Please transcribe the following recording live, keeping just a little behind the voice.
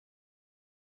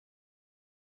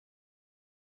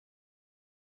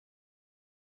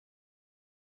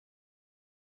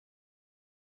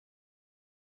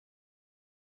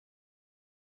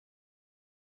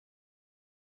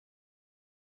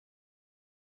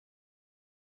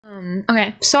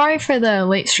Okay, sorry for the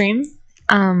late stream.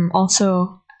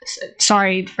 Also,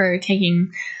 sorry for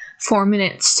taking 4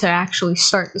 minutes to actually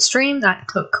start the stream. That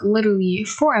took literally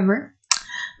forever.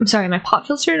 I'm sorry, my pop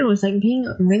filter was like being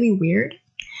really weird.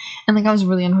 And like I was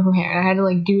really unprepared. I had to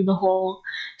like do the whole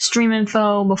stream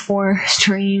info before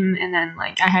stream, and then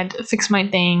like I had to fix my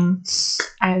thing.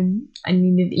 I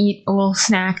needed to eat a little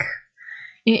snack.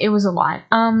 It was a lot.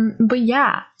 But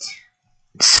yeah.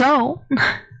 So,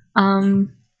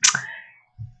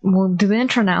 we'll do the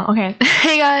intro now. Okay.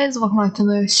 Hey guys, welcome back to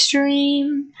the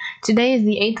stream. Today is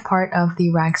the 8th part of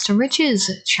the Rags to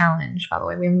Riches challenge. By the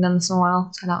way, we haven't done this in a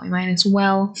while, so I thought we might as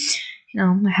well. You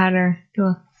know, I had her do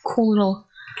a cool little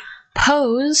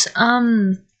pose.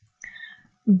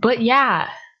 But yeah.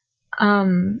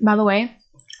 By the way,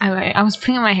 I was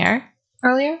putting on my hair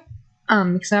earlier.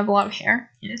 Because I have a lot of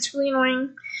hair and it's really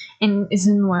annoying and it's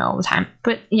in the way all the time.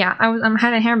 But yeah, I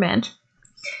had a hairband.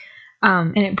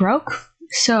 And it broke.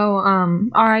 So,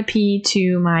 RIP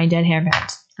to my dead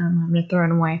hairband. I'm gonna throw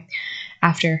it away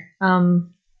after.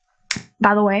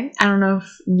 By the way, I don't know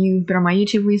if you've been on my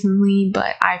YouTube recently,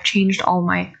 but I've changed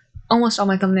almost all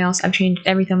my thumbnails. I've changed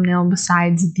every thumbnail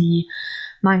besides the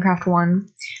Minecraft one,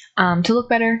 to look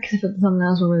better, because I thought the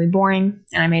thumbnails were really boring,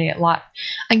 and I made it a lot,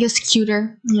 I guess,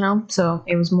 cuter, you know, so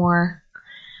it was more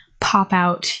pop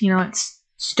out, you know, it's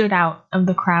stood out of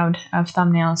the crowd of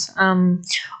thumbnails.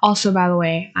 Also, by the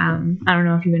way, I don't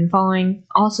know if you've been following.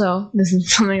 Also, this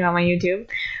is something about my YouTube.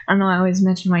 I don't know, I always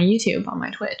mention my YouTube on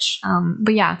my Twitch.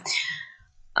 But yeah,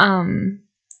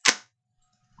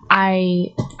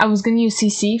 I was gonna use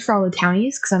CC for all the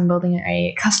townies because I'm building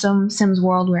a custom Sims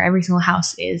world where every single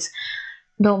house is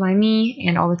built by me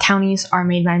and all the townies are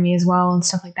made by me as well and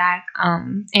stuff like that.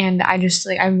 And I just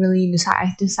like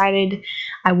I decided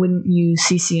I wouldn't use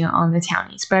CC on the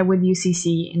townies, but I would use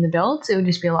CC in the builds. It would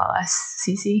just be a lot less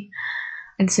CC.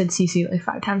 I said CC like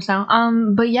 5 times now.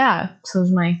 But yeah, so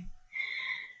those are my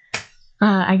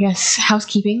I guess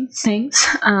housekeeping things.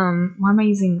 Why am I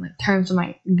using like terms of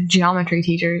my geometry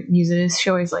teacher uses? She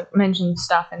always like mentions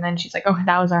stuff and then she's like, "Oh,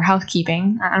 that was our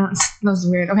housekeeping." I don't. That was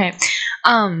weird. Okay.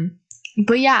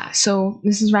 But yeah, so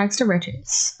this is Rags to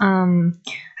Riches. I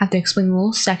have to explain the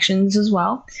little sections as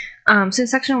well. So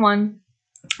section 1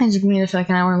 is going to be just like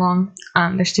an hour long.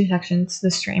 There's 2 sections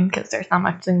this stream because there's not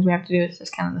much things we have to do. It's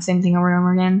just kind of the same thing over and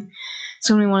over again. It's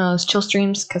going to be one of those chill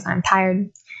streams because I'm tired.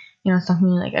 You know, it's not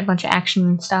going to be like a bunch of action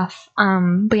and stuff.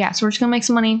 But yeah, so we're just going to make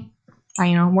some money by,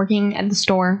 you know, working at the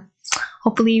store.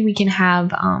 Hopefully we can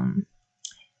have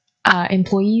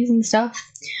employees and stuff.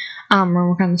 We're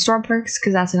working on the store perks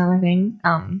because that's another thing.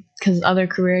 Because other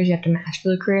careers you have to match for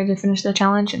the career to finish the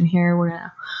challenge, and here we're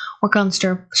gonna work on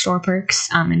store perks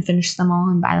and finish them all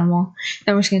and buy them all.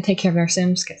 Then we're just gonna take care of our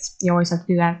Sims because you always have to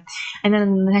do that. And then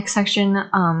in the next section,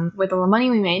 with all the money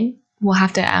we made, we'll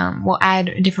have to we'll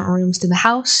add different rooms to the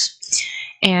house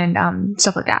and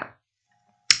stuff like that.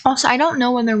 Also, I don't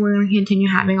know whether we're gonna continue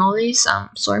having all these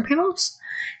solar panels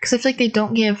because I feel like they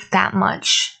don't give that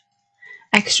much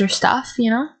extra stuff, you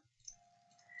know.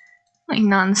 Like,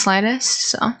 not in the slightest,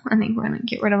 so I think we're gonna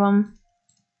get rid of them.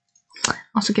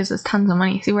 Also gives us tons of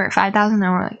money. See, we're at 5,000,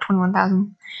 now we're like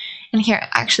 21,000. And here,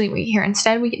 actually,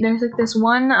 instead, there's like this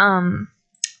one,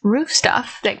 roof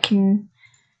stuff that can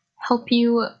help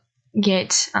you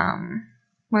get,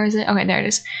 where is it? Okay, there it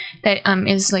is. That,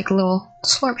 is like a little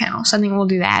solar panel. So I think we'll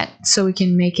do that so we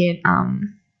can make it,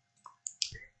 can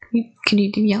you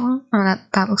do yellow? Oh,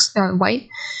 that looks, white.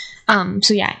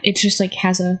 So yeah, it just like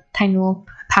has a tiny little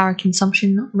power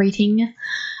consumption rating,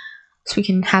 so we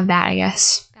can have that, I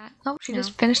guess. Oh, she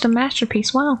just finished a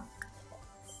masterpiece. Wow.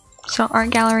 So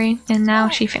art gallery, and now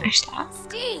she finished that.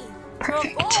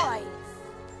 Perfect.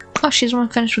 Oh, she's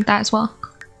almost finished with that as well.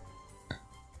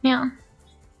 Yeah,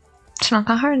 it's not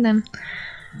that hard then.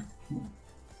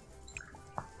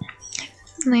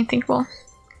 And I think we'll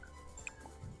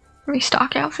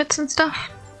restock outfits and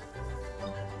stuff.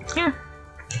 Yeah.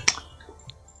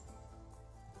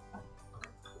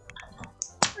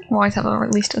 We'll always have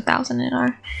at least 1,000 in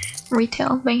our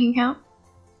retail bank account.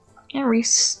 Yeah,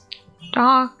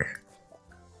 restock.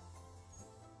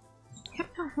 Yeah,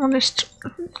 we'll just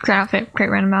create outfit, create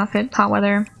random outfit, hot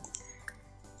weather,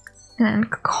 and then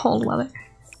cold weather.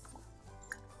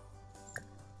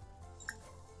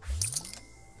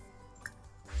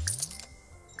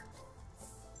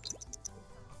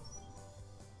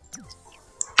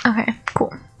 Okay,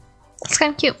 cool. It's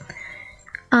kind of cute.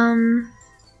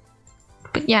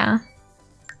 But yeah.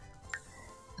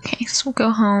 Okay, so we'll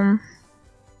go home.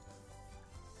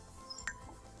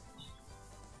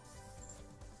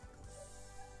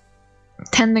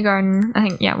 Tend the garden. I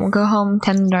think, yeah, we'll go home,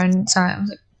 tend the garden. Sorry, I was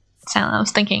like silent. I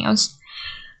was thinking. I was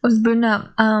booting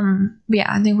up. But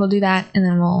yeah, I think we'll do that, and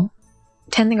then we'll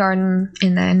tend the garden,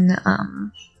 and then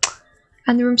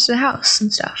add the rooms to the house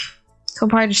and stuff. So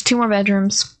probably just 2 more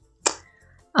bedrooms,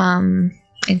 and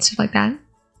stuff like that.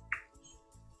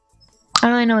 I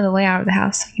don't really know the layout of the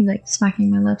house. I keep like smacking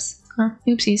my lips. Oh,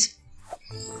 oopsies.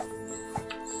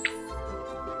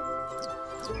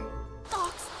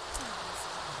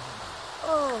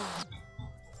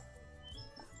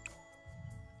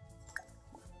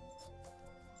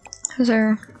 How's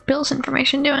our bills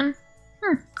information doing?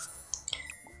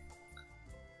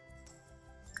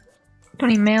 Don't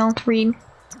need mail to read.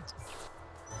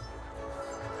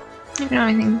 I don't know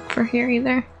anything for here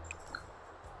either.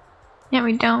 Yeah,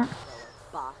 we don't.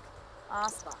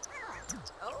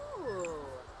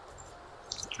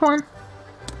 Come on.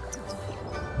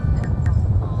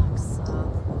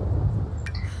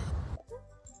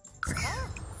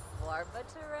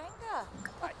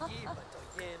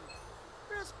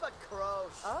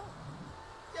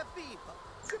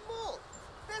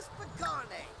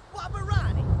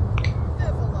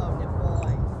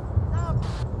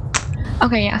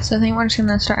 Okay, yeah, so I think we're just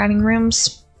gonna start adding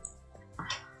rooms.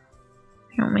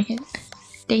 We'll make it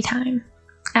daytime,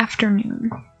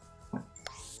 afternoon.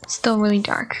 Still really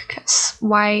dark, because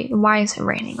why is it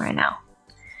raining right now?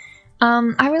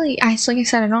 like I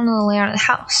said, I don't know the layout of the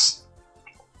house.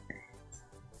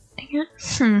 Dang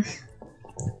it.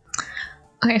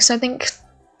 Okay, so I think,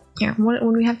 yeah, what do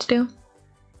we have to do?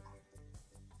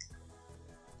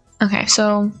 Okay,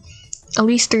 so at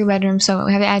least 3 bedrooms, so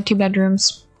we have to add 2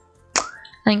 bedrooms. I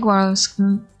think what I was,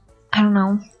 I don't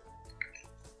know.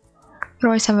 We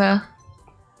always have a,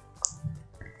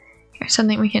 here's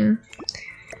something we can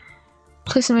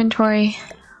place inventory,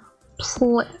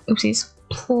 oopsies,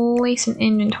 place an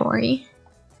inventory,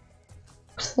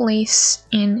 place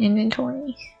in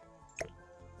inventory.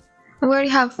 We already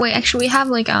have, wait, actually we have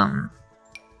like, a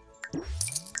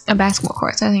basketball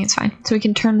court, so I think it's fine. So we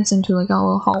can turn this into like a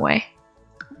little hallway.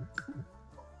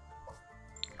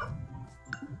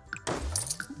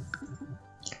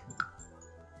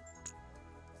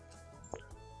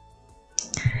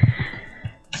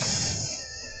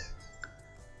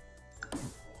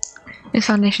 This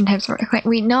foundation types are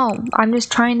wait, no, I'm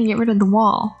just trying to get rid of the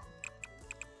wall.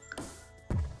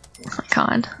 Oh my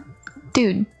god.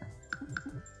 Dude.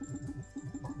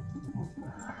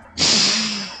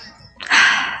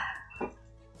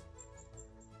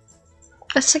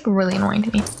 That's like really annoying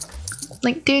to me.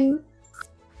 Like, dude.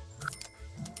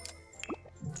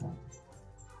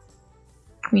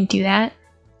 Can we do that?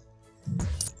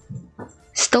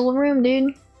 Still a room,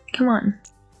 dude. Come on.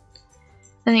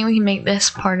 I think we can make this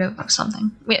part of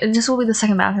something. This will be the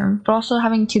second bathroom, but also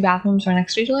having 2 bathrooms right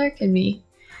next to each other could be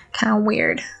kind of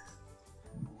weird.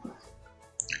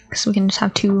 So we can just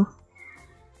have 2.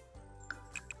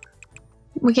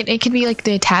 It could be like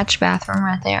the attached bathroom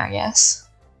right there, I guess.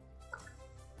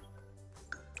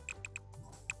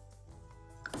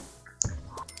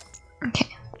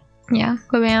 Okay. Yeah,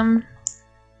 bam.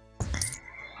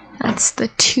 That's the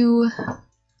 2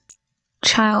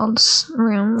 child's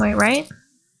room. Wait, right?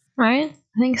 Right?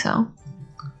 I think so.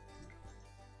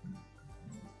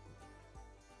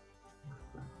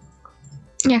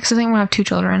 Yeah, because I think we'll have 2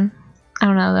 children. I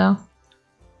don't know though.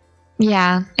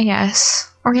 Yeah, I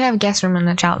guess. Or we can have a guest room and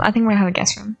a child. I think we're gonna have a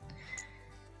guest room.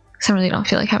 Because I really don't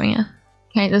feel like having a...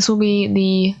 Okay, this will be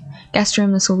the guest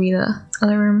room, this will be the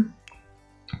other room.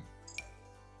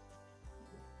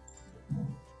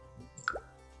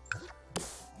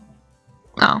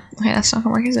 Oh, okay, that's not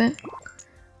gonna work, is it?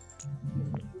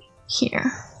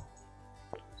 Here.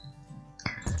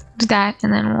 Do that,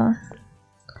 and then we'll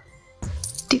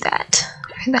do that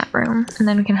in that room, and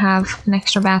then we can have an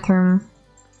extra bathroom.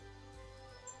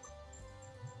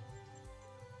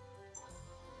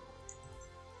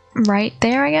 Right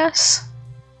there, I guess?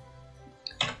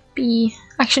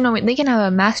 Actually, no, wait, they can have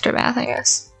a master bath, I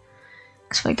guess.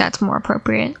 I feel like that's more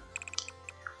appropriate.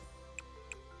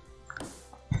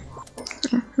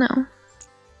 No.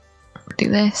 Do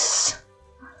this.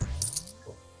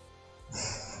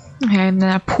 Okay, and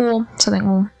then a pool, so then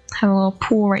we'll have a little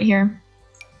pool right here.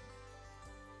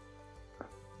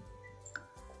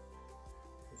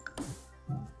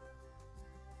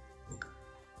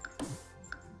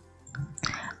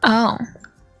 Oh.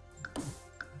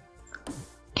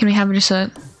 Can we have just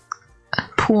a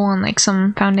pool on like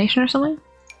some foundation or something?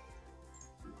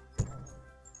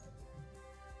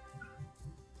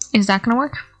 Is that gonna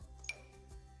work?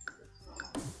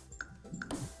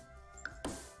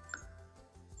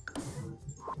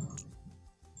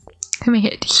 Can we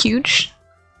make it huge?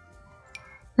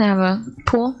 Then have a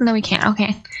pool? No, we can't.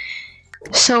 Okay.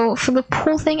 So for the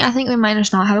pool thing, I think we might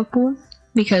just not have a pool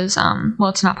because well,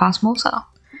 it's not possible, so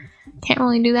can't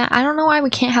really do that. I don't know why we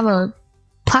can't have a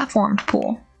platformed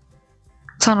pool.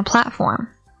 It's on a platform.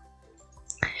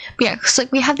 But yeah, cause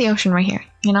like we have the ocean right here,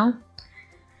 you know?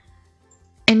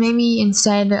 And maybe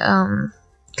instead,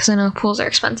 because I know pools are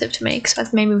expensive to make, so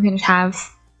maybe we can just have,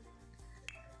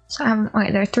 so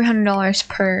okay, they're $300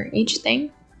 per each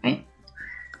thing, right?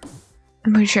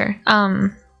 I'm pretty sure.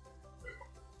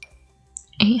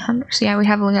 800, so yeah, we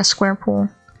have like a square pool.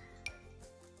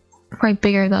 Probably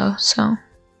bigger though, so.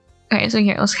 Okay, so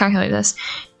here, let's calculate this.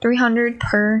 300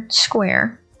 per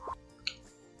square.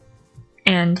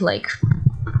 And like,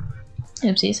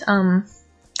 oopsies,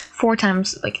 4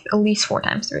 times, like at least 4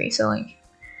 times 3, so like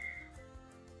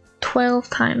 12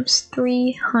 times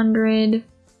 300,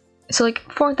 so like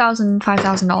 $4,000,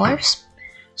 $5,000.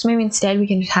 So maybe instead we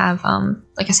can just have,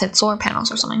 like I said, solar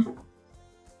panels or something.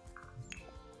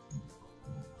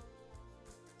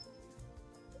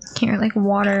 Here, like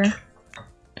water.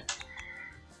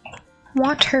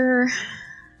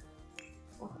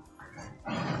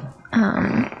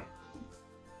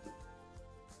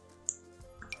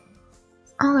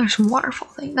 Oh, there's a waterfall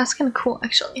thing. That's kind of cool,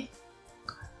 actually.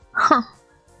 Huh.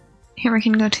 Here we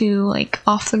can go to, like,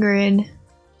 off the grid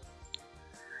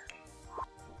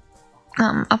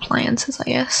appliances, I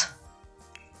guess.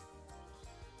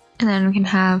 And then we can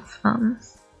have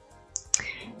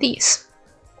these.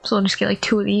 So we'll just get like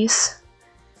 2 of these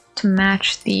to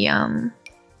match the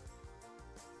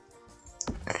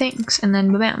things, and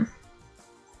then bam.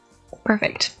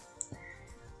 Perfect.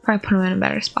 Probably put them in a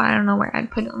better spot. I don't know where I'd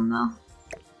put them though.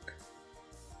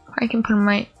 I can put them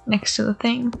right next to the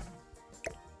thing.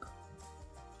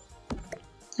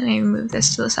 And maybe move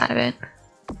this to the side of it.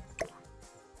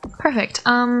 Perfect.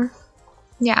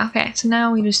 Yeah, okay, so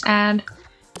now we just add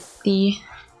the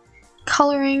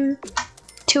coloring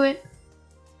to it.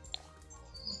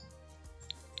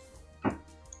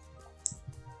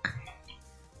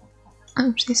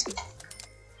 Oopsies.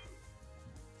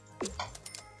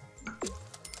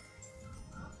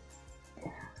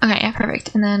 Okay, yeah,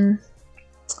 perfect. And then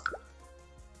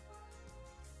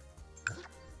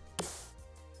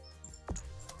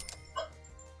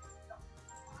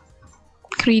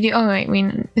could we do, oh wait, I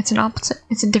mean, it's an opposite,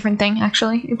 it's a different thing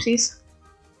actually, oopsies.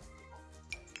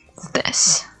 It's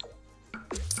this.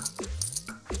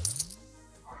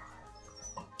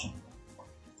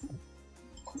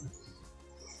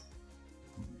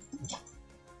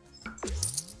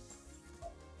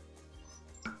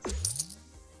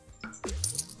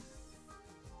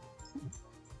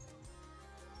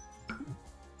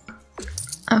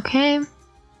 Okay,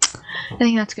 I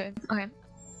think that's good. Okay.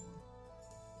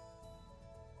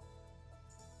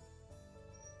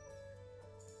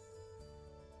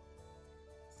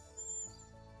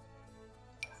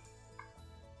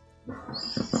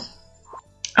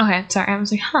 Okay, sorry, I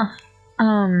was like, huh.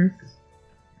 And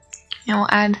we'll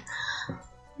add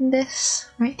this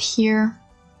right here.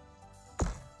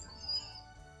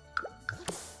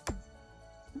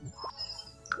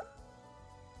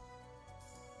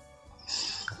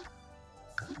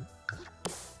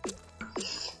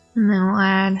 And then we'll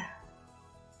add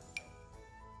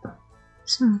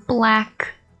some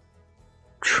black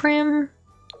trim.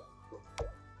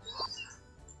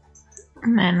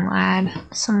 And then we'll add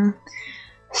some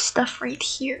stuff right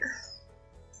here.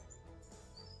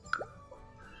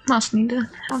 I also need to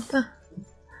have the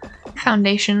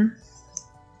foundation.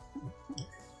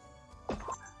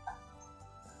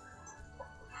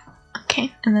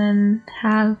 Okay, and then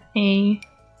have a,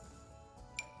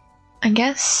 I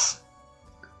guess,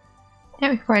 yeah,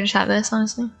 we could probably just have this,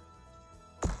 honestly.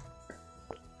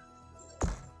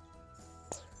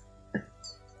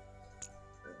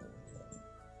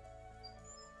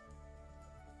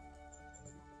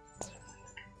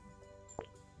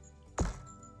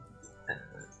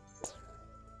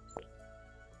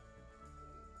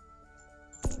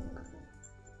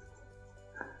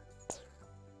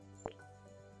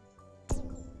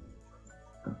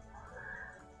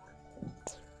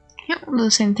 Yep, we'll do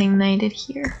the same thing they did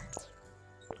here.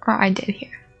 Or I did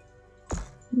here.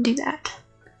 Do that.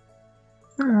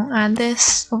 And we'll add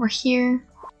this over here.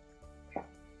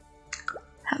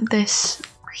 Have this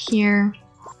over here.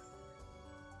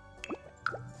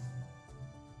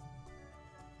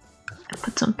 And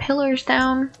put some pillars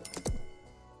down.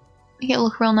 Make it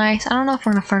look real nice. I don't know if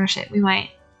we're gonna furnish it. We might.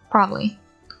 Probably.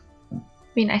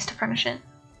 Be nice to furnish it.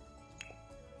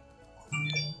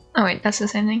 Oh wait, that's the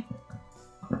same thing.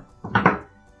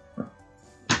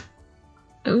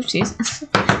 Oopsies.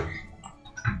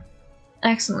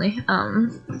 Accidentally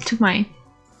took my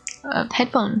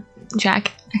headphone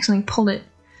jack. Accidentally pulled it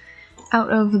out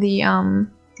of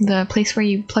the place where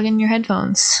you plug in your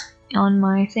headphones on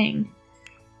my thing.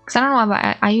 Cause I don't know why,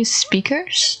 but I use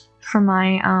speakers for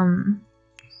my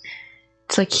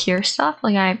to like hear stuff.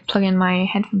 Like I plug in my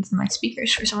headphones in my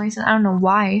speakers for some reason. I don't know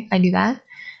why I do that.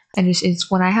 It's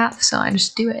what I have, so I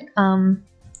just do it.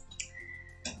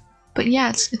 But yeah,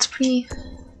 it's pretty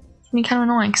kind of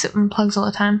annoying because it unplugs all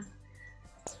the time.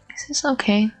 Is this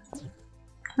okay?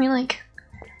 Can we like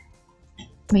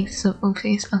make this a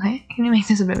oopsies? Okay, can you make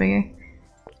this a bit bigger? Can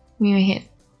we make it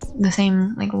the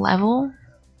same like level?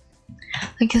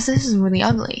 Like, cause this is really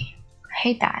ugly. I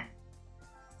hate that.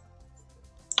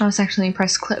 I was actually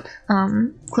press clip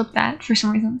that for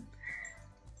some reason.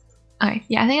 Okay,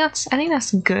 yeah, I think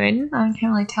that's good. I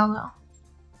can't really tell though.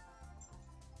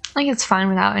 I think it's fine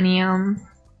without any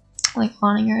like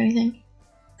awning or anything.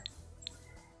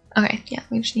 Okay, yeah,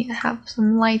 we just need to have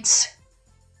some lights.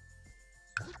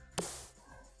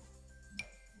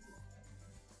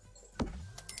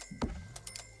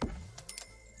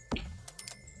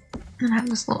 And have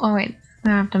this little, oh wait, I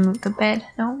have to move the bed.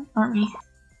 No, not me.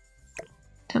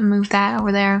 To move that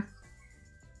over there.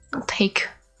 I'll take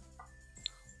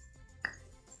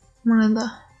one of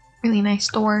the really nice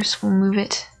doors. We'll move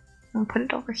it. We'll put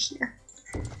it over here.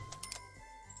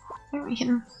 And we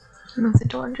can move the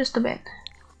door just a bit.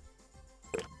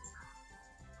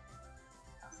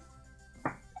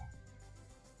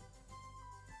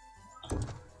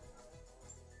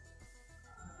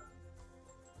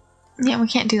 Yeah, we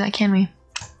can't do that, can we?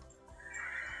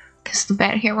 Because the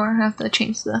bed here, we're gonna have to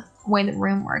change the way the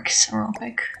room works real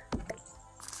quick.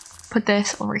 Put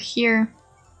this over here.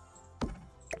 Oh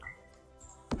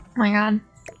my god.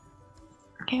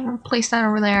 Okay, we'll place that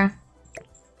over there.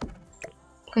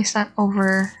 Place that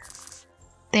over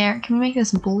there. Can we make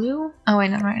this blue? Oh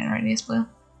wait, no, right, it's blue.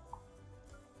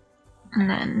 And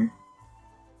then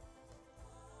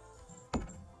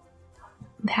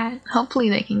that.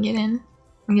 Hopefully they can get in.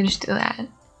 We can just do that.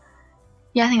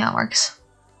 Yeah, I think that works.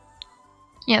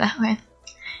 Yeah, okay.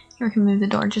 Here we can move the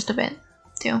door just a bit,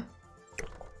 too.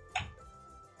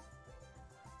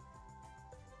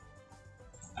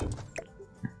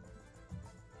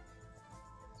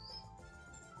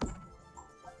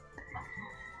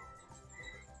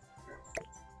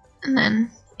 And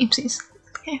then, oopsies.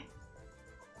 Okay.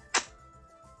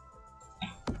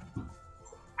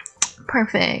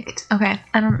 Perfect. Okay.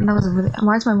 That was a really,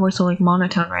 why is my voice so like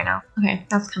monotone right now? Okay,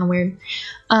 that's kind of weird.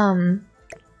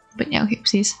 But yeah, okay,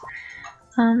 oopsies.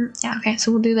 Yeah, okay,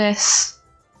 so we'll do this.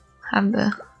 Have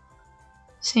the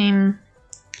same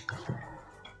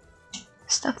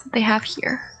stuff that they have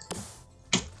here.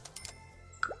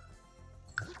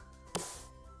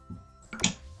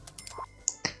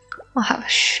 We'll have a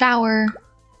shower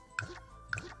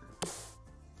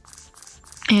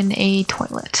and a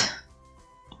toilet,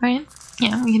 right?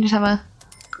 Yeah, we can just have a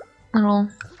little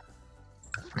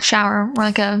shower or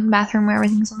like a bathroom where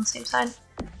everything's on the same side.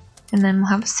 And then we'll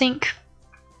have a sink.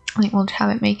 I think we'll just have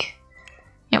it make,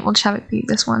 yeah, we'll just have it be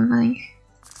this one, I think.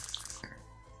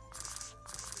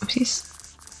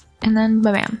 Oopsies. And then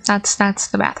bam, that's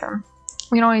the bathroom.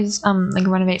 We can always like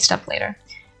renovate stuff later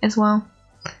as well.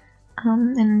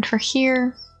 And for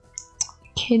here,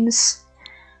 kids,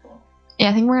 yeah,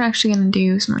 I think we're actually gonna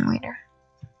do something later.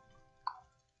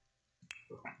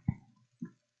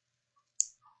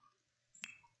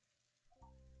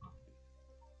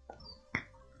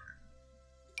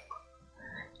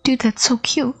 Dude, that's so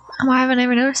cute. Why haven't I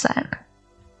ever noticed that?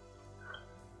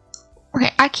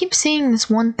 Okay, I keep seeing this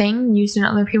one thing used in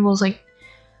other people's like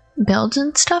builds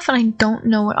and stuff, and I don't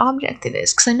know what object it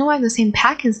is because I know I have the same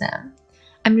pack as them.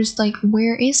 I'm just like,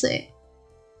 where is it?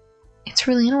 It's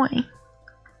really annoying.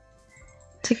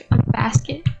 It's like a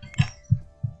basket.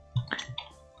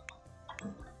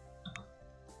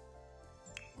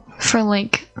 For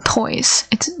like toys.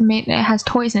 It's made, it has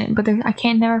toys in it, but I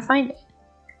can't never find it.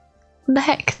 What the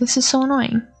heck? This is so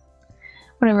annoying.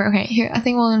 Whatever, okay, here, I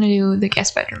think we're gonna do the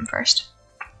guest bedroom first.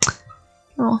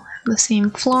 We'll have the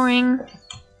same flooring.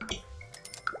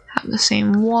 Have the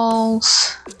same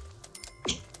walls.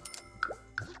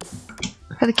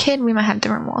 For the kid, we might have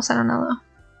different walls, I don't know though.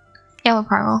 Yeah, we'll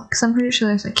probably will, because I'm pretty sure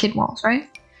there's like kid walls, right?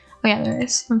 Oh yeah, there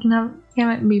is. We can have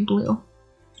it be blue.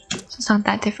 So it's not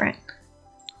that different.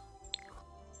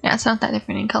 Yeah, it's not that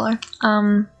different in color.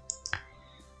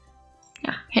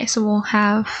 Yeah, okay, so we'll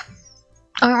have,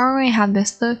 oh, we're gonna have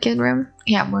this, the kid room.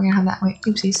 Yeah, we're gonna have that, wait,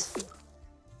 oopsies.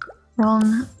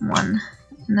 Wrong one.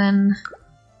 And then,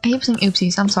 I keep saying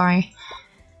oopsies, I'm sorry.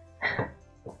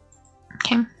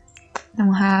 Okay, then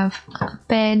we'll have a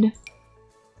bed.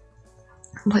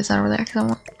 I'll place that over there because I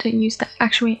want to use that.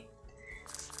 Actually,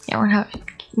 Yeah, we're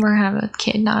gonna have a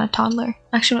kid, not a toddler.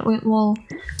 Actually, we'll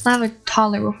have a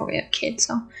toddler before we have kids.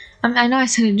 So I know I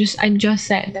just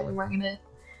said that we weren't gonna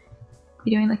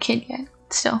be doing the kid yet.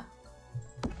 Still,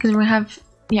 because we're gonna have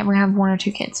 1 or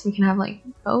 2 kids. We can have like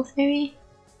both, maybe.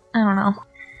 I don't know.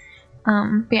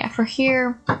 But yeah, for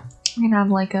here we can have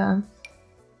like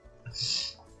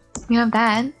we have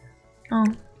that. Oh,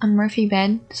 a Murphy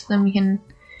bed, so then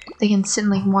they can sit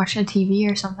and like watch a TV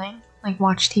or something, like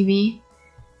watch TV,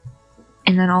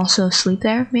 and then also sleep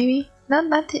there. Maybe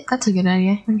that's a good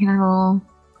idea. We can have a little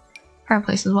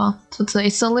fireplace as well. So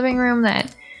it's the living room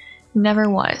that never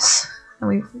was.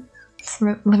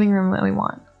 Living room that we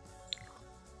want,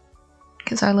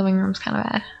 because our living room's kind of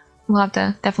bad. We'll have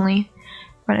to definitely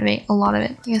renovate a lot of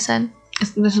it. Like I said,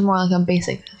 this is more like a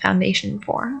basic foundation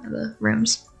for the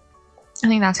rooms. I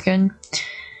think that's good. And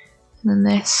then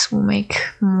this will make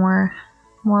more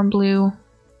blue.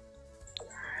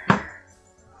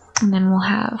 And then we'll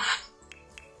have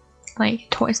like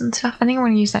toys and stuff. I think we're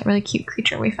gonna use that really cute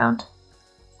creature we found.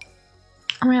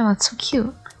 Oh my god, that's so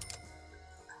cute.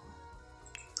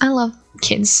 I love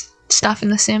kids stuff in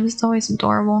The Sims. It's always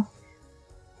adorable.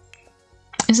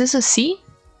 Is this a C?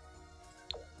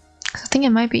 I think it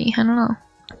might be. I don't know.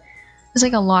 There's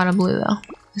like a lot of blue though.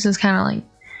 This is kind of like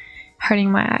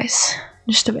hurting my eyes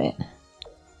just a bit.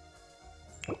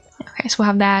 Okay, so we'll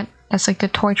have that. That's like the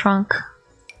toy trunk.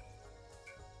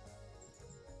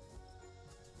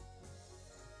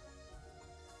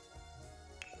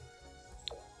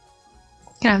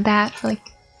 You can have that for like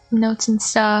notes and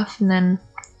stuff, and then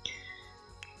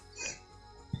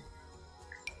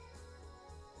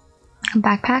a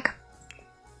backpack.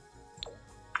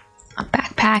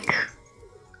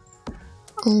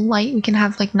 A light. We can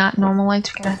have like not normal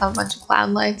lights. We can have a bunch of cloud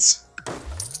lights,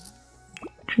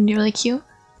 which would be really cute.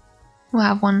 We'll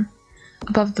have one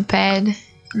above the bed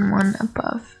and one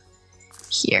above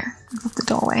here, above the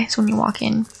doorway. So when you walk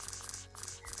in,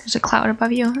 there's a cloud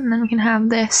above you, and then we can have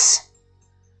this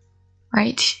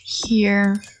right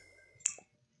here.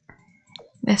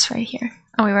 This right here.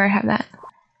 Oh, we already have that.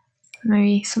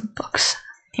 Maybe some books.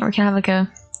 Here we can have like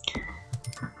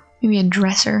maybe a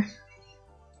dresser.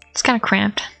 It's kind of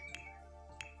cramped.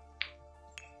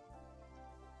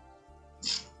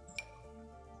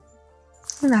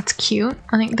 And that's cute.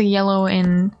 I think the yellow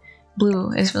and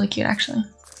blue is really cute, actually.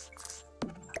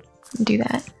 Do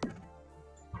that.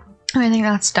 I think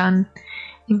that's done. I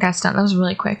think that's done. That was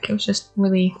really quick. It was just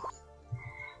really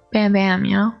bam bam,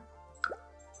 you know?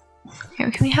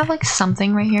 Here, can we have like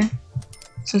something right here?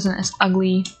 So isn't this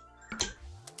ugly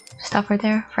stuff right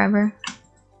there forever?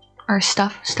 Or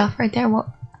stuff right there? What?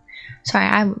 Sorry,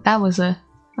 that was a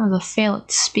fail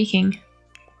at speaking.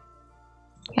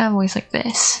 I have always like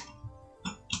this.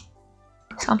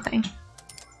 Something.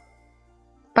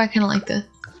 But I kinda like the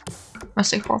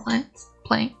rustic floor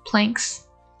planks.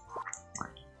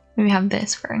 Maybe have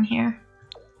this for in here.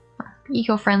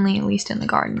 Eco-friendly, at least in the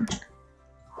garden.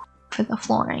 For the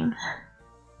flooring.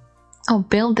 Oh,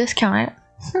 build discount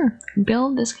item.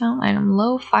 Build discount item.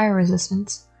 Low fire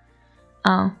resistance.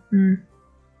 Oh,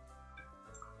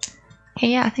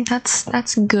 Okay, yeah, I think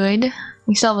that's good.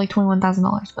 We still have like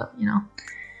 $21,000, but you know.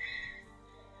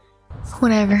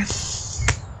 Whatever.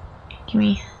 Give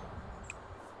me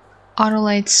auto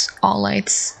lights, all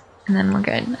lights, and then we're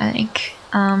good, I think.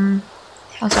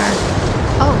 How's our...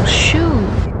 Oh, shoot!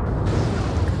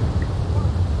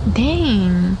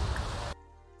 Dang!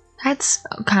 That's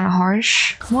kind of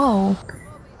harsh. Whoa.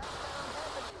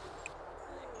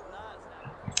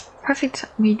 Perfect.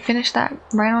 We finished that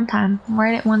right on time.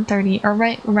 Right at 1:30, or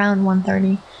right around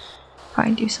 1:30.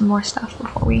 Probably do some more stuff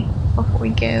before we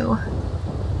go.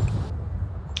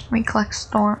 We collect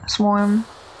Swarm.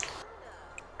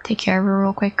 Take care of her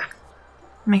real quick.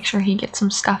 Make sure he gets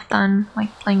some stuff done,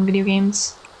 like playing video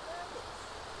games.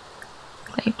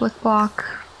 Play Blick Block.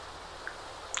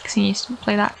 Because he needs to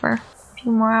play that for a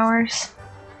few more hours.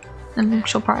 And then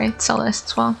she'll probably sell this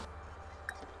as well.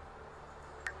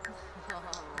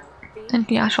 And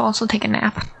yeah, she'll also take a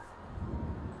nap.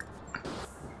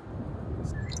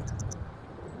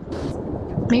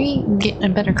 Maybe get a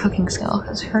better cooking skill,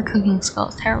 because her cooking skill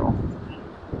is terrible.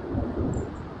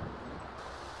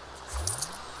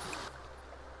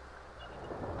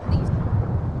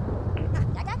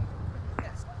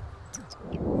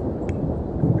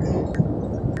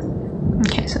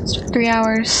 Okay, so it's 3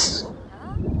 hours.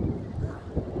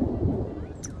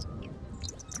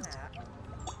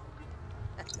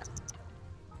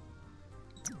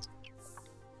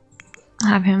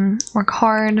 Have him work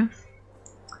hard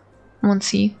once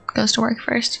he goes to work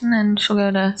first, and then she'll go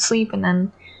to sleep, and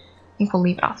then I think we'll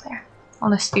leave it off there. All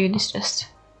this food is just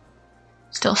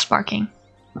still sparking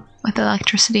with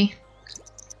electricity.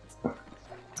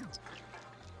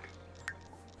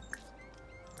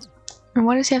 And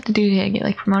what does he have to do to get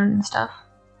like promoted and stuff?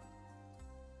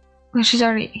 Well, he's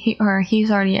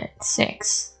already at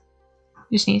 6.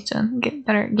 Just needs to get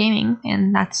better at gaming,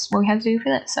 and that's what we have to do for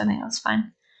this. So I think that's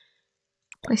fine.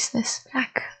 Place this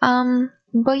back.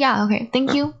 But yeah, okay.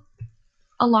 Thank you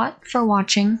a lot for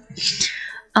watching.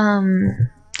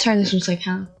 Sorry, this was like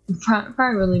kind of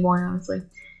probably really boring, honestly.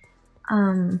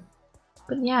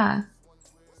 But yeah.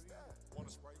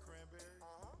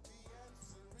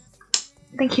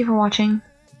 Thank you for watching.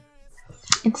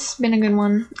 It's been a good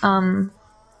one.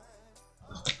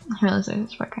 I realized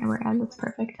that's what kind of we're at. That's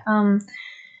perfect.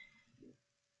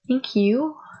 Thank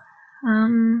you.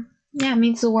 Yeah, it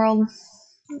means the world.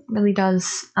 It really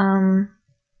does. And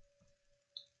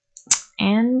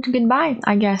goodbye,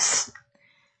 I guess.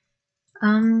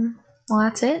 Well,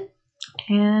 that's it.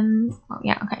 And well,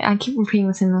 yeah, okay. I keep repeating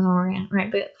the same over again,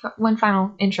 right? But one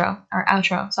final intro or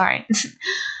outro. Sorry.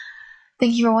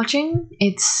 Thank you for watching.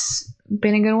 It's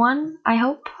been a good one. I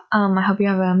hope. I hope you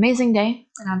have an amazing day,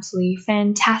 an absolutely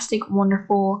fantastic,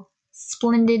 wonderful,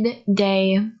 splendid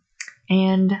day,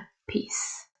 and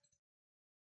peace.